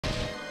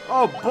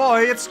Oh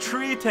boy, it's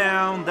Tree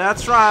Town.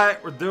 That's right.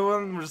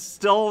 We're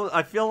still,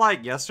 I feel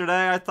like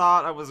yesterday I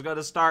thought I was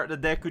gonna start the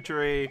Deku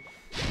Tree.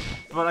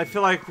 But I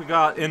feel like we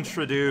got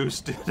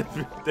introduced to the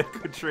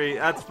Deku Tree.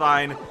 That's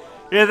fine.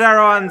 Here's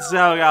everyone,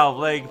 so go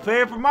play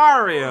Paper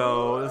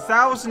Mario, the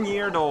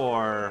 1,000-year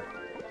door.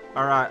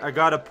 Alright, I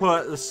gotta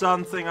put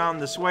something on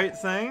this weight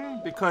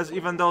thing, because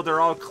even though they're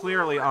all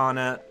clearly on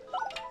it,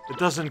 it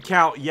doesn't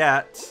count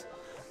yet.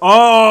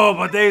 Oh,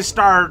 but they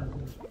start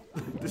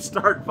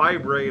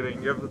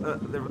vibrating.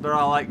 They're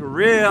all like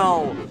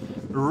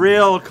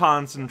real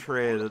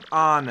concentrated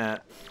on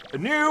it. A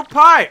new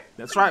pipe!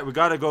 That's right, we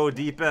gotta go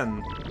deep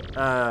in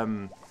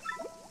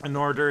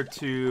order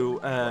to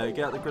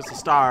get the crystal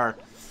star.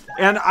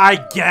 And I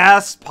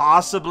guess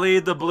possibly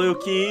the blue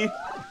key.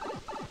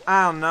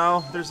 I don't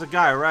know. There's a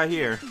guy right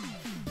here.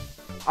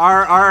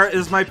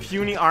 Is my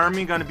puny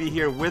army gonna be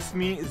here with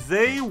me?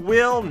 They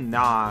will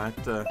not.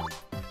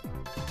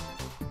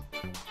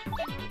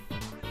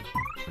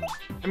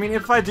 I mean,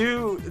 if I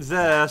do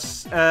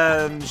this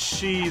and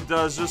she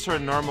does just her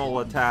normal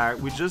attack,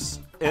 we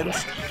just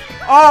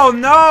Oh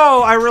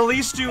no! I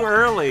released you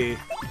early.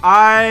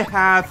 I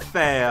have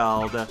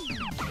failed.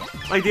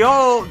 Like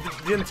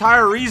the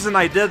entire reason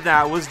I did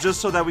that was just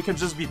so that we can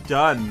just be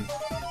done.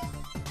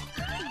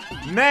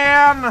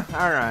 Man!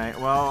 Alright,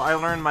 well, I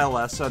learned my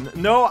lesson.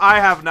 No, I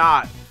have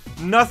not.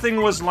 Nothing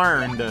was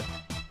learned.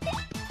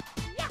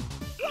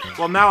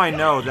 Well, now I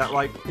know that,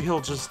 like,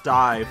 he'll just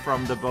die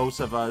from the both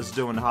of us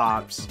doing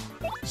hops.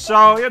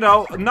 So, you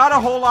know, not a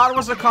whole lot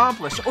was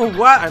accomplished. Oh,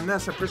 what? I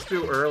missed. I pushed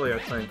too early, I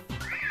think.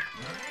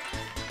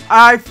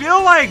 I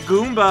feel like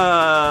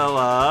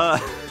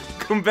Goombella's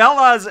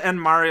and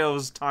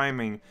Mario's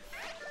timing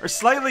are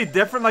slightly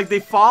different. Like, they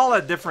fall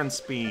at different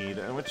speed,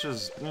 which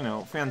is, you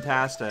know,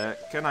 fantastic.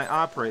 Can I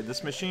operate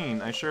this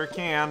machine? I sure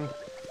can.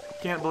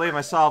 Can't believe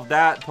I solved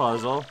that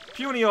puzzle.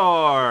 Puny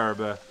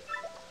Orb!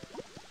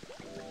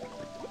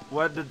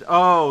 What did...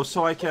 Oh,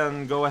 so I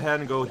can go ahead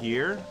and go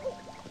here?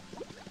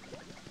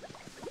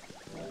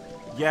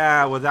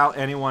 Yeah, without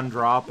anyone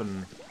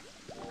dropping.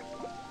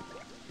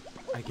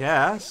 I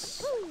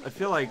guess. I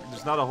feel like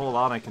there's not a whole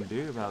lot I can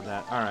do about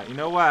that. Alright, you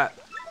know what?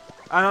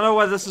 I don't know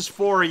what this is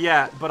for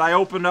yet, but I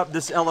opened up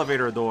this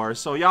elevator door,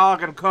 so y'all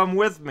can come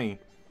with me.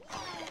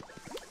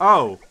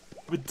 Oh,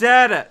 we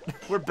did it!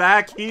 We're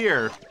back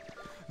here.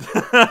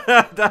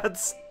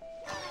 That's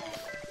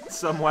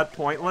somewhat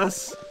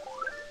pointless.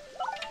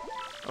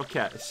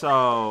 Okay,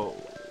 so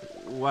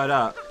what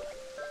up?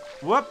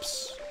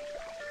 Whoops.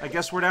 I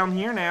guess we're down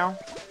here now.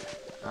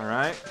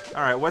 Alright.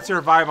 Alright, what's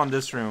your vibe on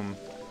this room?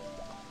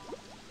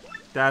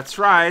 That's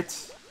right.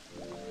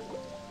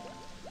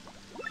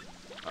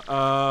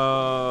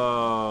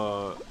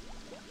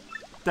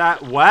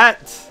 That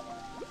what?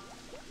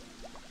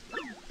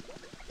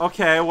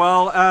 Okay,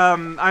 well,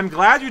 I'm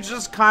glad you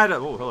just kind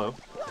of... Oh, hello.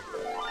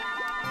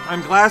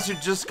 I'm glad you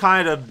just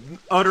kind of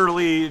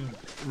utterly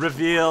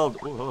revealed...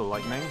 Oh, hello,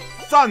 lightning.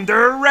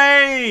 Thunder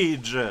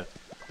Rage! Yeah,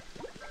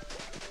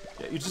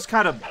 you just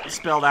kind of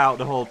spelled out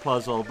the whole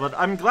puzzle, but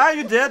I'm glad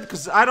you did,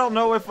 because I don't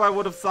know if I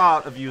would have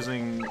thought of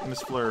using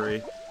Miss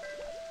Flurry.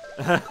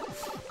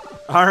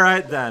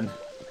 Alright then.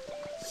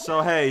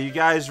 So hey, you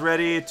guys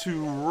ready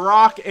to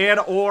rock and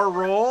or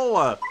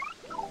roll?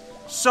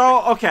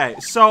 So, okay,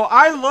 so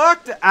I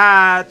looked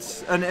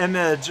at an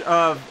image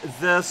of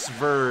this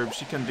verb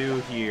she can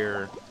do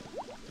here.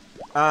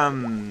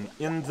 In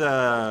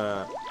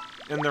the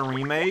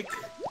remake.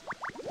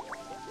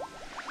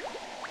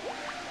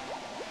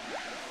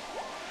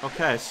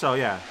 Okay, so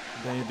yeah.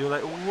 Then you do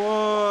like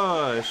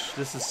whoosh.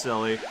 This is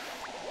silly.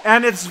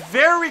 And it's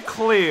very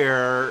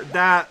clear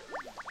that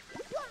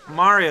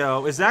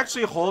Mario is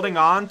actually holding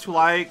on to,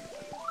 like,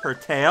 her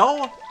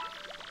tail.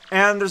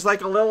 And there's,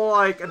 like, a little,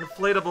 like,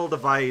 inflatable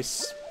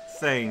device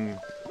thing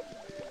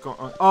going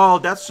on. Oh,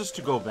 that's just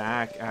to go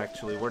back,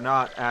 actually. We're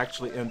not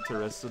actually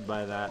interested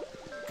by that.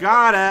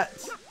 Got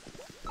it!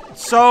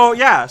 So,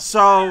 yeah,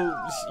 so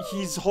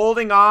he's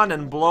holding on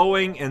and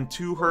blowing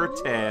into her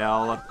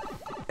tail.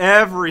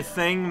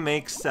 Everything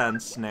makes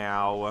sense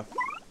now.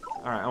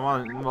 Alright, I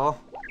want,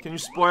 well, can you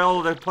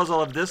spoil the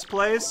puzzle of this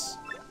place?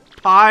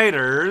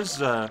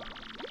 Spiders.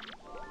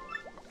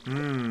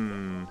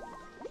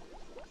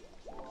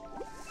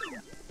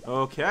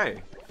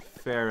 Okay,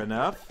 fair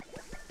enough.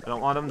 I don't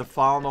want them to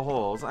fall in the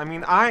holes. I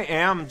mean, I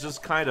am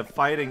just kind of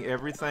fighting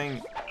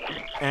everything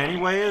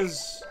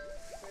anyways.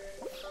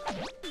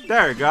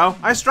 There you go.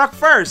 I struck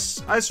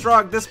first. I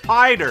struck this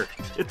spider.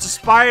 It's a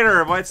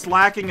spider, but it's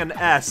lacking an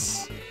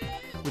S.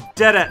 We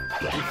did it.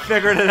 We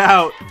figured it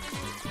out.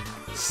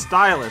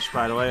 Stylish,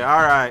 by the way.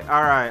 Alright,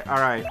 alright,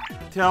 alright.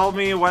 Tell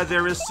me what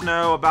there is to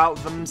know about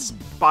them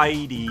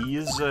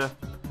Spideys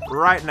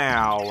right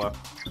now.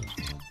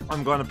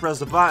 I'm going to press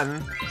the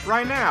button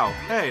right now.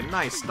 Hey,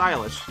 nice,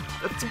 stylish.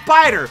 It's a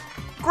spider!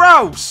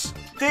 Gross!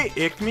 They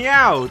ick me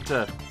out.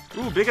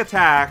 Ooh, big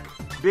attack.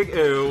 Big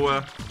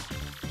ooh.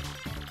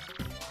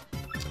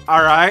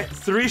 Alright,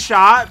 3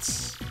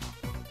 shots.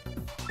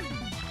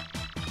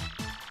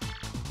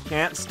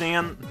 Can't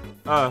stand...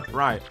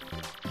 right.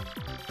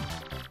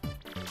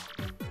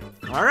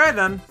 Alright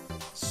then.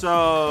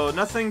 So,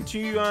 nothing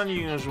too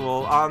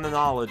unusual on the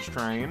knowledge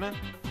train.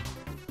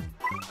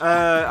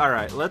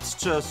 Alright, let's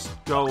just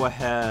go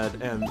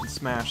ahead and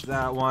smash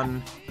that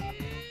 1,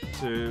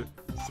 2,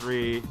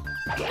 3.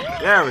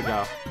 There we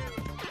go.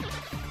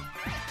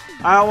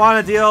 I don't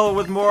want to deal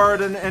with more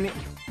than any...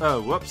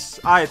 Oh, whoops.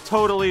 I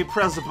totally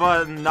pressed the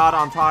button not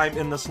on time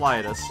in the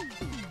slightest.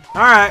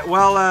 Alright,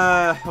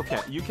 well, okay,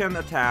 you can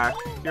attack.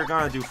 You're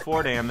gonna do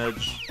 4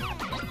 damage.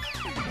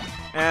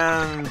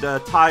 And the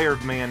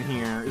tired man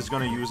here is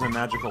gonna use a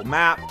magical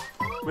map,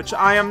 which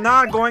I am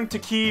not going to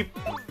keep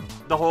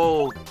the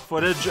whole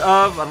footage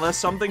of unless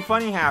something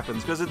funny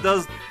happens, because it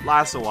does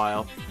last a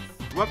while.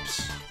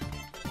 Whoops.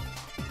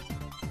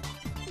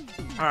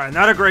 Alright,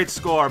 not a great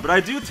score, but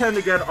I do tend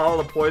to get all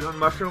the poison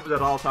mushrooms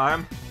at all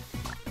time.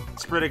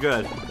 It's pretty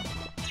good.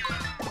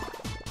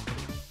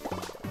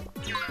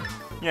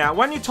 Yeah,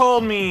 when you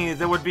told me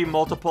there would be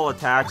multiple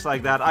attacks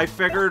like that, I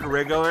figured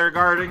regular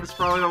guarding is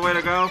probably the way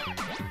to go.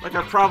 Like,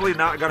 I'm probably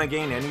not gonna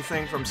gain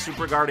anything from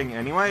super guarding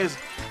anyways.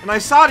 And I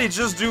saw it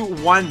just do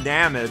 1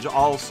 damage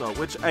also,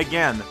 which,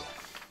 again,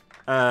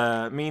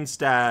 means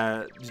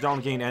that you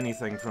don't gain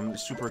anything from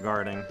super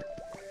guarding.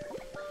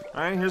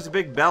 Alright, here's a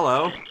big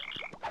bellow.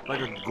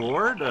 Like a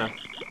gourd?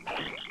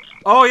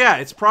 Oh yeah,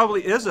 it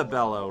probably is a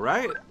bellow,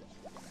 right?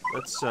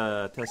 Let's,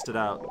 test it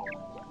out.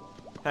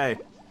 Hey.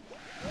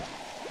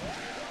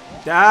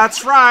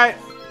 That's right!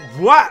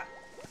 What?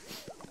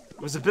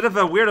 It was a bit of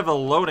a weird of a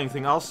loading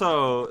thing.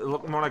 Also, it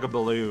looked more like a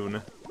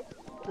balloon.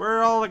 Where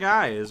are all the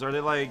guys? Are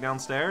they, like,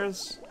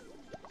 downstairs?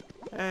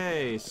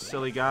 Hey,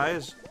 silly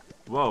guys.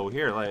 Whoa,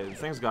 here, like,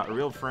 things got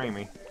real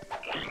framey.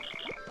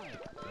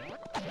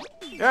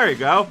 There you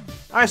go.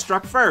 I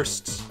struck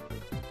first.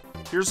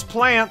 Here's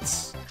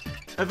plants.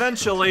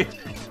 Eventually.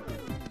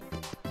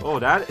 Oh,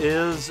 that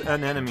is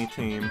an enemy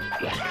team.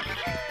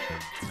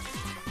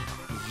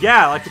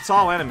 Yeah, like, it's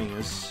all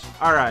enemies.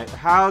 Alright,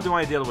 how do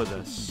I deal with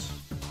this?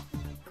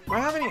 Do I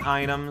have any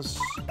items?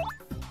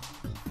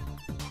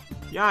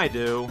 Yeah, I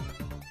do.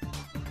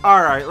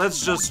 Alright,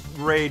 let's just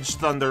Rage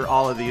Thunder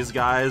all of these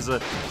guys.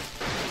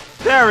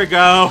 There we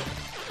go!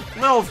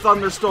 Little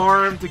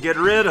thunderstorm to get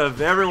rid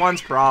of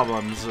everyone's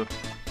problems.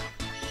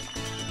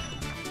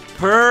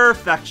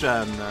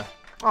 Perfection!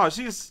 Oh,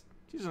 she's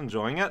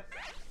enjoying it.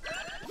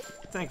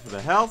 Thank you for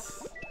the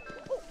health.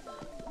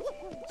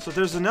 So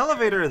there's an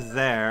elevator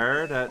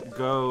there that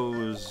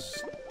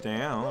goes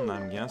down,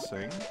 I'm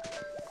guessing.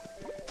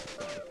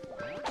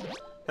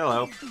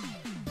 Hello.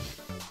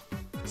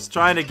 Just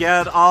trying to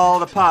get all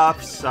the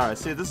pops. Alright,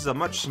 see, this is a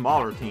much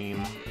smaller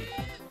team.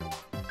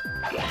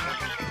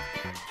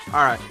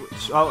 Alright.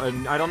 Oh,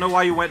 and I don't know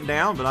why you went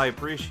down, but I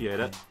appreciate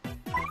it.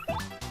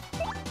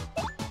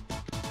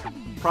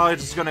 Probably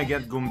just gonna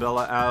get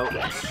Goombella out.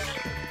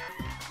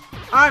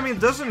 I mean,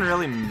 it doesn't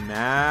really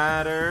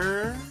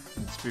matter.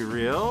 Let's be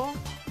real.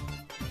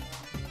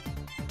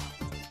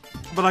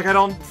 But, like, I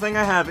don't think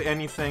I have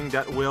anything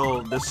that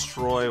will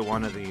destroy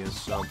one of these,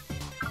 so...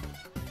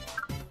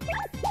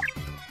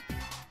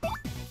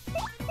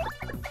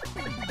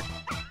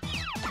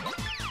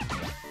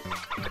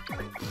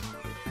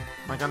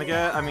 Am I gonna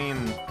get... I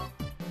mean...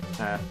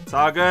 it's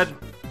all good.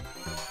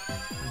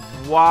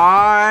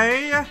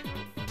 Why?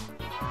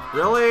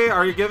 Really?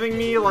 Are you giving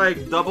me,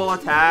 like, double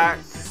attack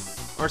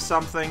or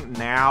something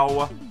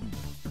now?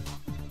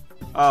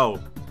 Oh.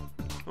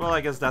 Well,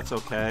 I guess that's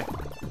okay.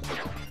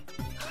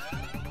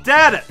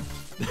 Did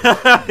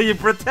it! You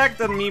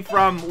protected me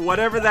from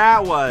whatever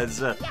that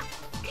was.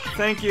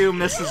 Thank you,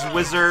 Mrs.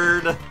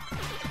 Wizard.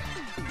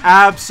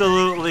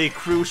 Absolutely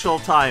crucial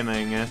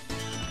timing. Hey,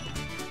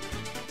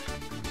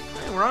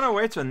 we're on our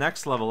way to the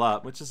next level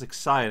up, which is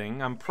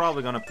exciting. I'm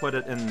probably gonna put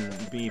it in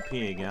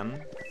BP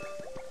again.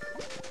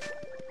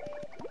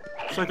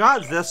 So I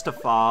got this to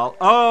fall.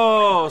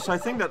 Oh, so I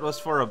think that was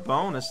for a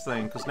bonus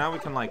thing, because now we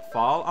can, like,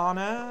 fall on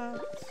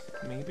it?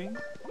 Maybe?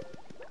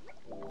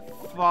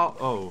 Fall...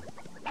 Oh.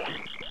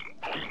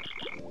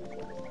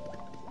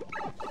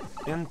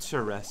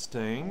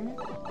 Interesting.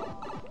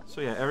 So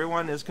yeah,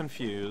 everyone is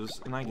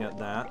confused, and I get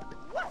that.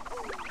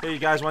 Hey, you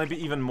guys want to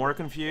be even more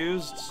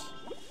confused?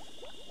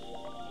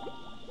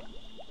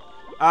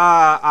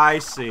 Ah, I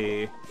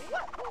see.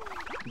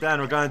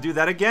 Then we're gonna do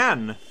that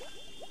again.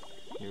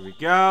 Here we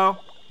go.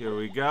 Here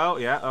we go.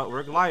 Yeah, oh,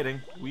 we're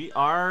gliding. We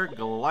are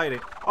gliding.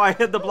 Oh, I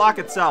hit the block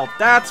itself.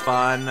 That's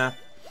fun.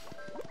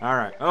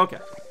 Alright, okay.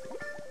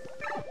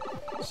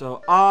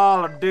 So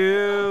all the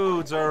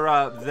dudes are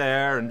up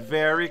there and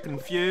very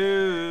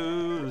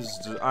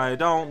confused. I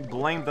don't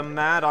blame them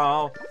at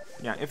all.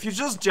 Yeah, if you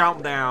just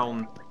jump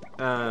down,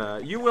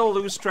 you will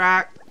lose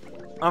track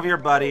of your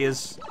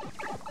buddies.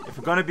 If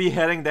you're gonna be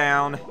heading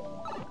down,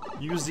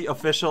 use the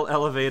official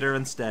elevator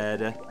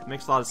instead.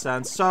 Makes a lot of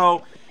sense.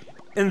 So,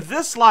 in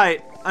this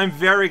light, I'm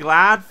very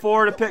glad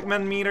for the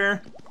Pikmin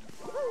meter,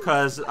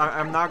 because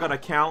I'm not gonna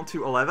count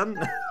to 11,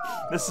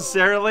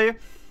 necessarily.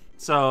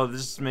 So,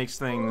 this makes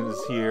things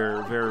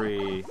here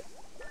very...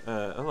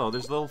 hello,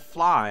 there's a little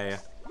fly.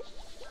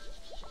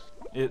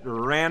 It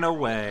ran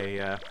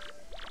away.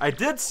 I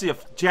did see a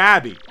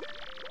Jabby.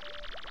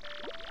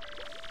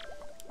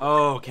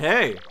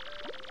 Okay.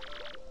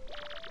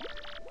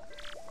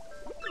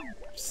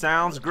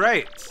 Sounds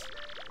great.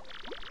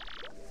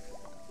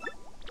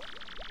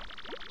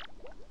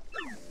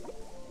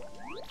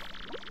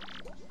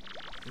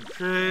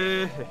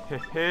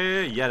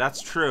 Okay. Yeah,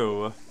 that's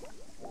true.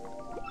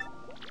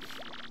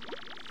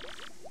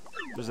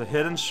 There's a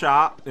hidden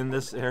shop in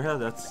this area.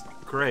 That's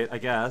great, I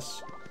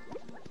guess.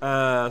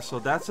 So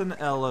that's an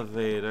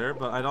elevator,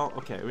 but I don't...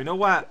 Okay, you know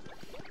what?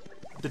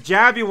 The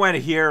Jabby went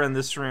here in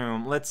this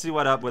room. Let's see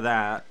what up with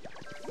that.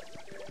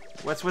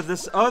 What's with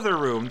this other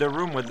room? The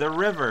room with the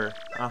river.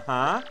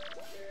 Uh-huh.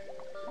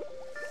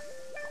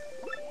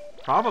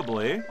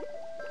 Probably.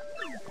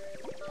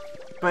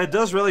 But it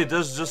does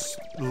just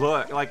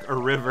look like a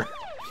river.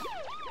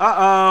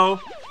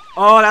 Uh-oh.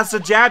 Oh, that's the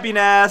Jabby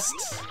nest.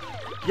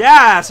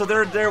 Yeah, so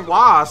they're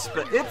wasps,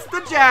 but it's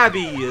the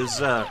Jabbies.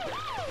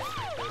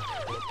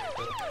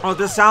 Oh,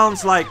 this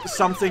sounds like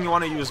something you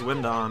want to use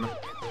wind on.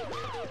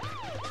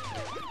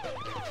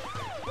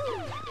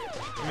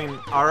 I mean,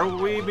 are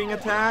we being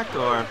attacked,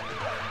 or...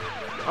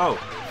 Oh,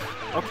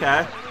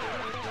 okay.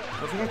 I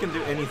don't think I can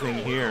do anything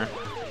here.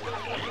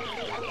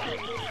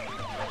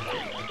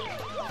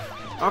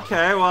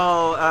 Okay,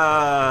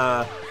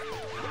 well,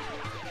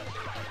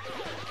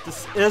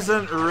 this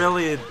isn't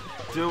really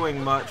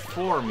doing much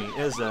for me,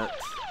 is it?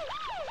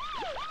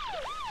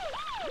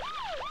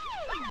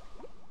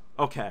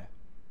 Okay.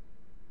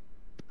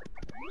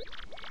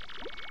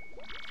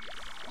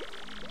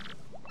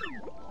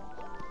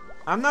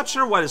 I'm not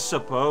sure what is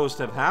supposed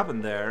to have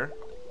happened there,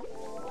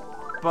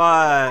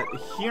 but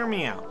hear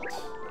me out.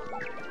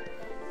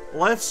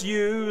 Let's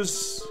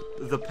use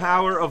the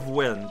power of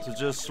wind to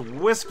just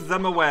whisk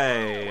them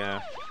away.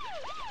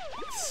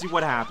 Let's see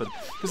what happened.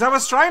 Because I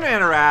was trying to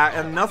interact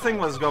and nothing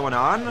was going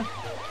on.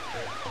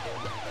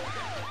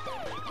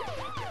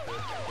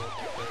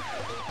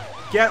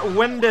 Get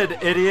winded,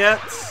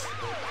 idiots!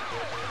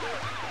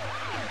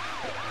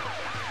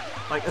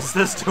 Like, is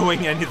this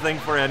doing anything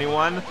for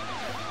anyone?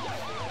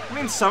 I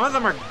mean, some of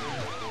them are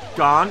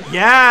gone.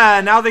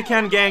 Yeah, now they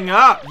can gang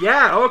up.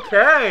 Yeah,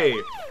 okay.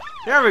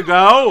 There we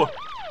go.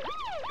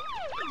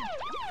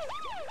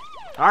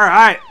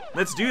 Alright,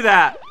 let's do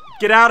that.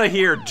 Get out of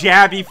here,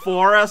 Jabby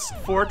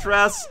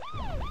Fortress.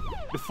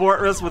 The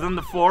fortress within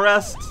the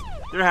forest.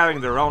 They're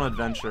having their own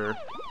adventure.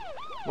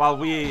 While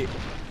we...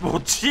 Oh,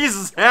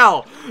 Jesus,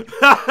 hell!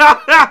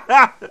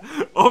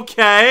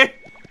 Okay.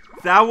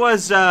 That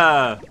was,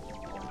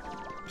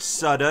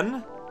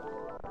 sudden.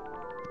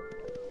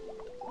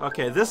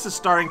 Okay, this is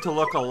starting to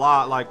look a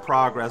lot like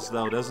progress,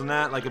 though, doesn't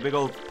it? Like a big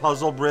old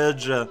puzzle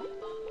bridge.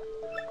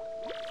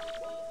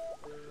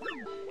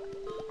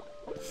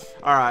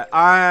 Alright,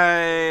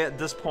 at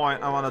this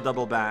point, I want to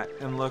double back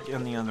and look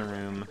in the other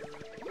room.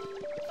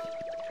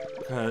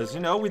 Because, you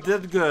know, we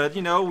did good.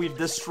 You know, we've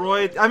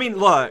destroyed... I mean,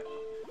 look.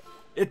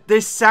 They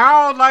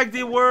sound like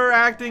they were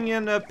acting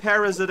in a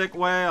parasitic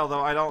way,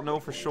 although I don't know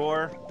for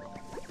sure.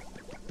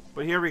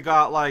 But here we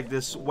got, like,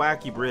 this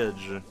wacky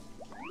bridge.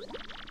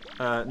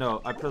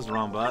 No, I pressed the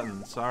wrong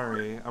button.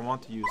 Sorry. I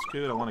want to use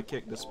Coot. I want to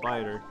kick the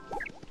spider.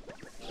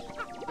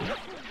 Oh,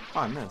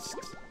 I missed.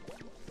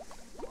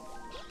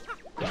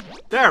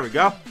 There we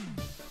go.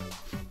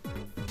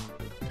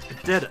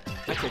 I did it.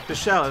 I kicked the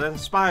shell and then the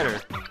spider.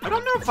 I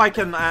don't know if I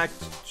can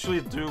actually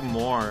do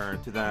more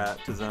to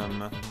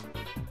them.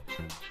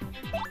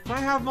 Do I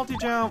have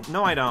multi-jump?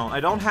 No, I don't. I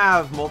don't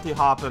have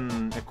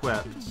multi-hopping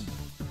equipped.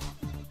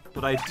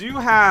 But I do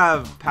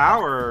have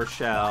power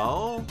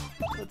shell.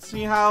 Let's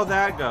see how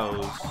that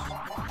goes.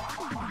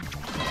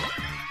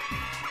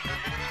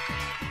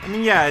 I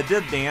mean, yeah, it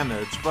did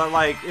damage, but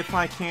like, if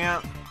I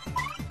can't...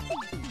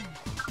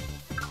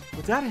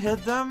 Would that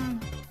hit them?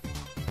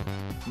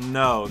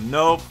 No,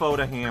 no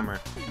photo hammer.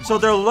 So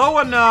they're low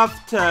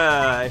enough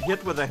to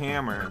hit with a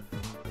hammer,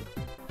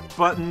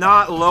 but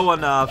not low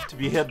enough to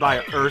be hit by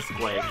an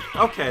earthquake.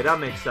 Okay, that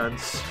makes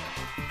sense.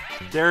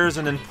 There's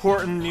an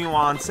important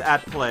nuance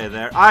at play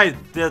there. I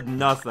did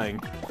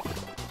nothing.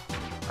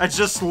 I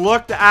just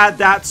looked at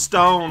that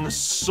stone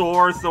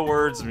soar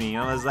towards me.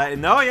 I was like,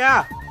 no,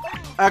 yeah.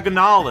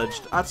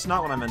 Acknowledged. That's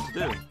not what I meant to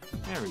do.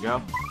 There we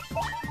go.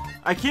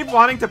 I keep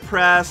wanting to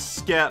press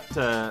skip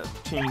to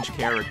change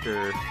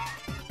character.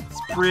 It's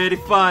pretty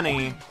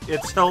funny.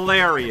 It's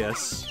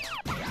hilarious.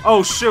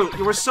 Oh, shoot.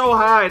 You were so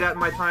high that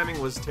my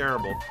timing was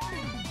terrible.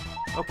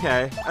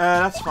 Okay.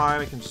 That's fine.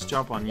 We can just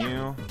jump on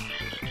you.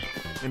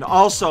 And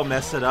also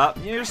mess it up.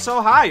 You're so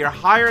high. You're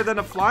higher than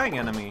a flying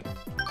enemy.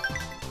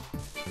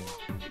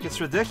 It's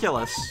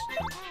ridiculous.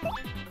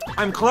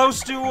 I'm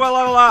close to a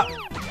level up.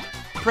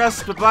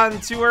 Pressed the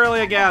button too early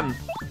again.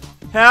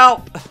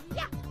 Help!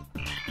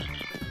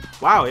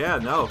 Wow, yeah,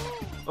 no.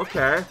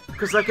 Okay.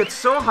 Because, like, it's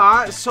so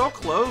high, so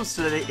close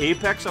to the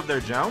apex of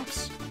their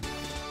jumps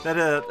that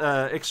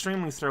it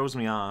extremely throws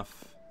me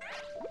off.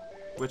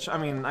 Which, I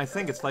mean, I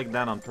think it's like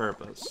that on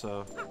purpose,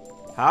 so...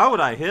 How would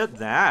I hit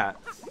that?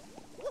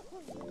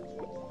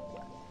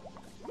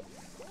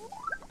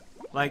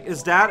 Like,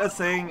 is that a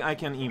thing I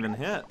can even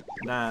hit?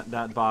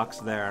 That box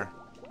there.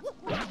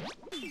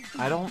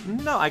 I don't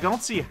know. I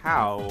don't see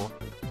how.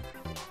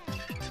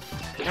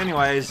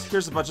 Anyways,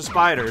 here's a bunch of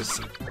spiders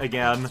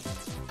again.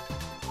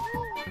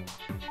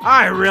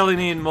 I really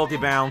need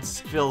multi-bounce,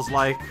 feels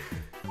like.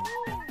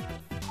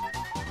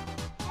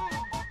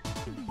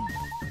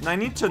 And I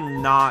need to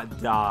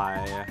not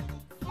die.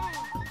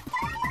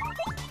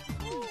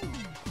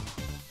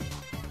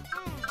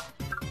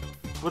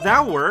 Would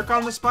that work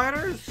on the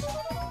spiders?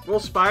 Will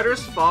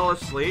spiders fall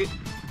asleep?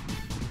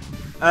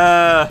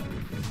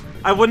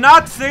 I would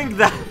not think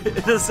that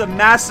it is a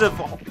massive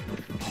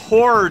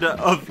horde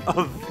of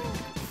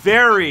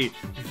very,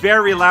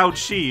 very loud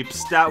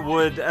sheeps that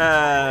would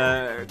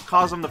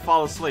cause them to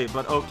fall asleep,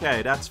 but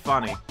okay, that's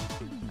funny.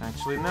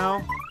 Actually,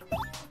 no.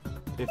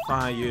 If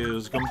I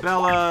use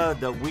Gumbella,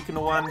 the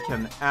weakened one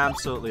can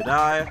absolutely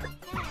die.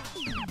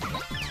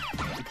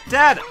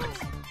 Dead!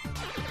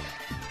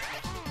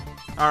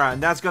 Alright,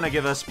 and that's gonna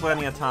give us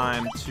plenty of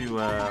time to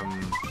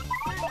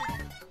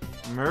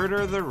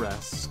murder the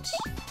rest.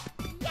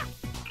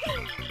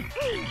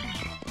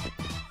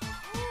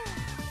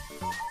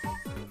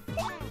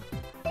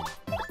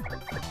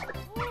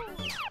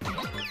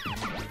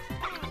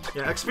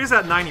 Yeah, XP's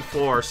at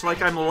 94, so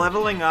like I'm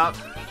leveling up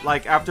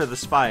like after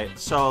this fight,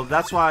 so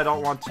that's why I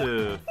don't want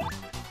to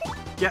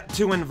get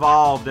too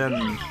involved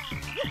in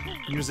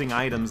using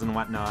items and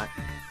whatnot.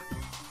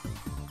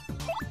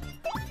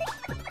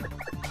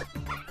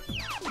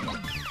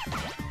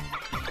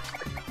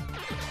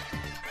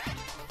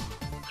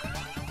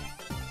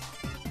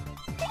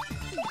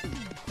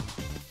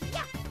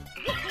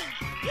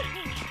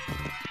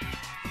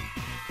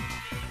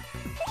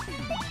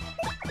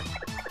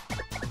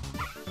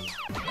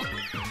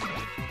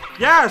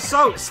 Yeah,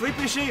 so,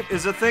 Sleepy Sheep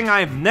is a thing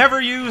I've never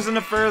used in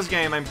the first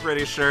game, I'm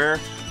pretty sure.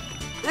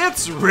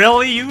 It's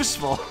really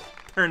useful,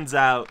 turns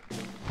out.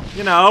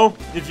 You know,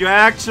 if you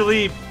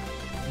actually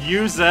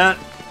use it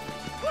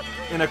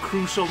in a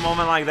crucial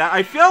moment like that.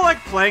 I feel like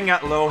playing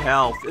at low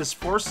health is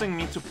forcing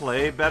me to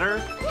play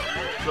better.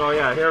 So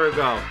yeah, here we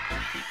go.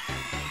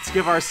 Let's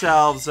give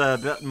ourselves a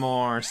bit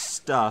more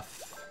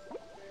stuff.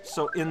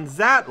 So in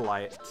that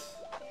light...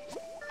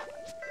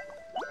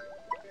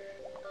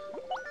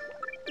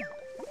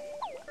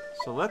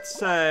 So let's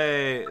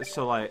say,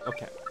 so like,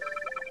 okay.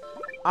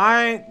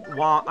 I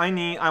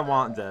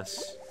want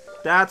this.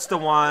 That's the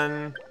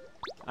one.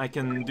 I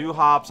can do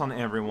hops on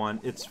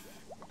everyone.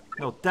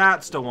 No,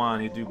 that's the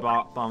one you do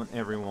bomb on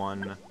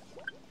everyone.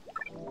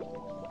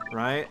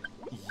 Right?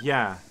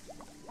 Yeah.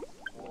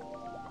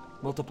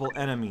 Multiple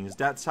enemies.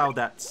 That's how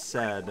that's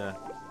said.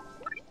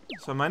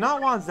 So I might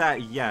not want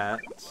that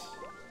yet.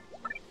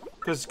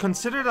 Because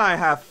consider that I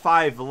have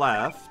 5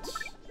 left.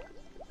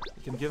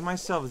 I can give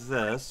myself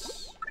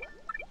this.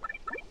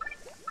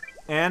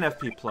 And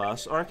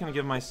FP+, or I can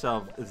give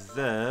myself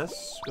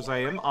this, because I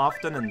am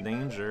often in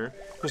danger,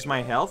 because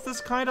my health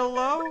is kind of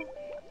low?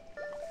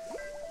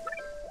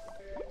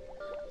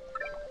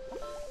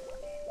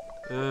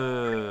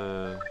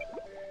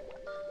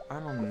 I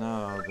don't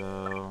know,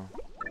 though.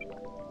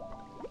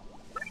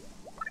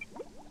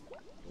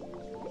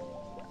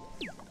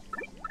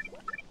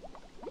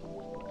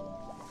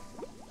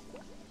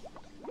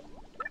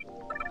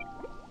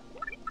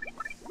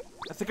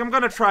 I think I'm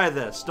gonna try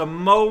this, the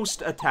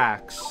most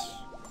attacks.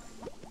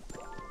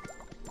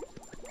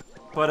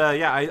 But,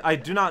 yeah, I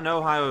do not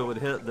know how it would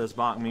hit this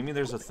box. Maybe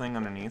there's a thing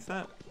underneath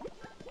it?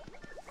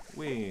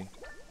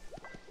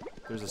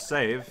 There's a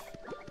save.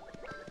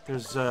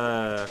 There's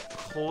a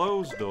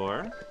closed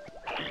door.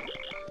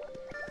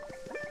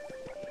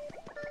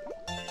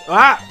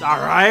 Ah!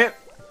 Alright!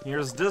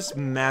 Here's this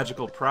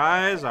magical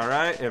prize.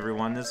 Alright,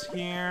 everyone is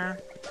here.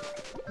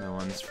 No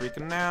one's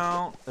freaking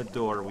out. A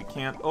door we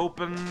can't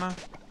open.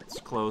 It's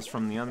closed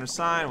from the other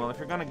side. Well, if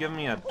you're gonna give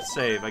me a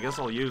save, I guess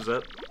I'll use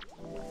it.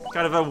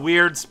 Kind of a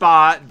weird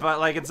spot, but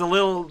like it's a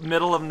little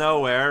middle of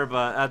nowhere,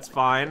 but that's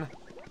fine.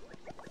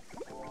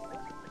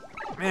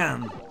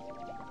 Man.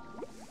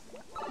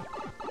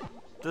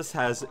 This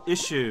has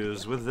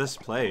issues with this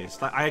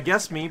place. Like, I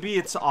guess maybe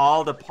it's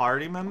all the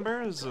party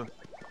members? I'm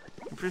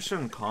pretty sure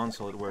in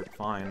console it worked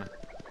fine.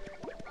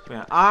 But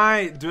yeah,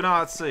 I do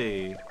not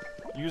see,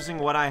 using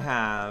what I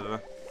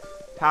have,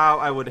 how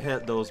I would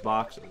hit those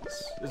boxes.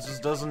 It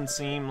just doesn't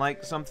seem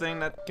like something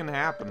that can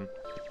happen.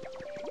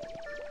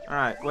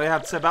 Alright, what do you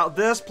have to say about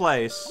this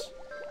place?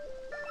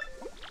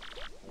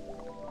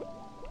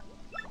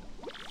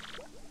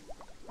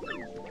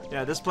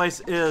 Yeah, this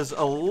place is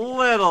a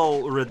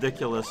little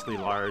ridiculously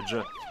large.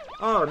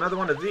 Oh, another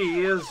one of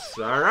these.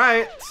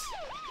 Alright.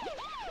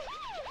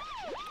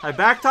 I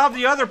backed off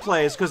the other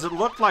place because it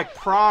looked like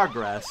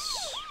progress.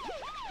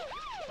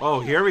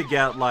 Oh, here we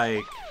get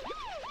like...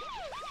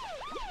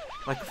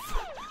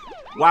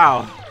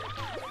 wow.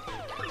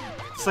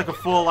 It's like a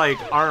full, like,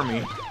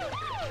 army.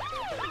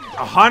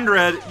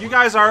 100? You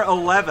guys are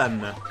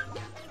 11.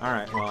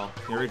 Alright, well,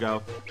 here we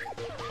go.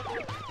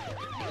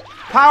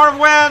 Power of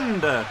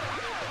wind!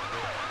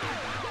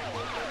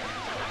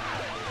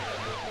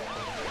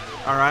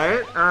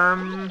 Alright,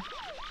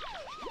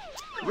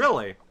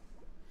 really?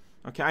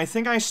 Okay, I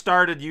think I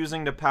started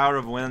using the power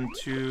of wind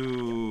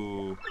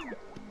too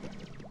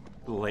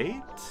wait?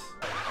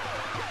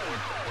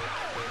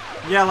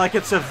 Yeah, like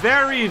it's a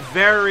very,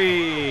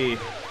 very...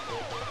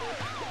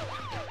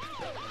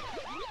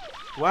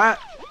 What?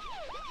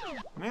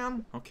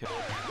 Man, okay.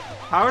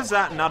 How is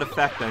that not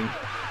affecting?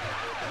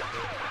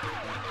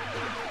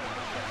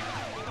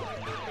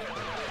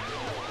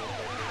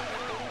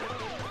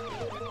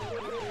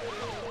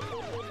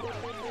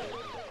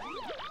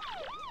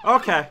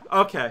 Okay,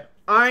 okay.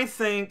 I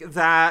think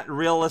that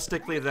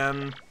realistically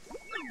then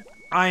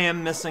I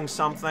am missing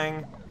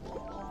something.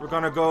 We're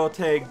gonna go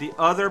take the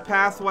other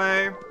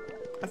pathway.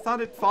 I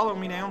thought it followed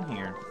me down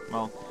here.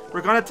 Well,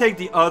 we're gonna take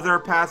the other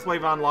pathway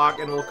of unlock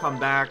and we'll come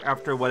back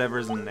after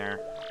whatever's in there.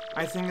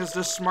 I think is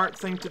the smart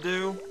thing to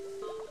do.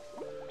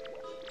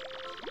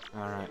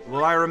 Alright,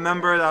 well I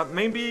remember that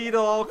maybe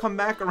it'll all come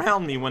back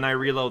around me when I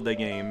reload the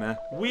game.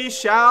 We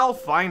shall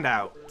find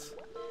out.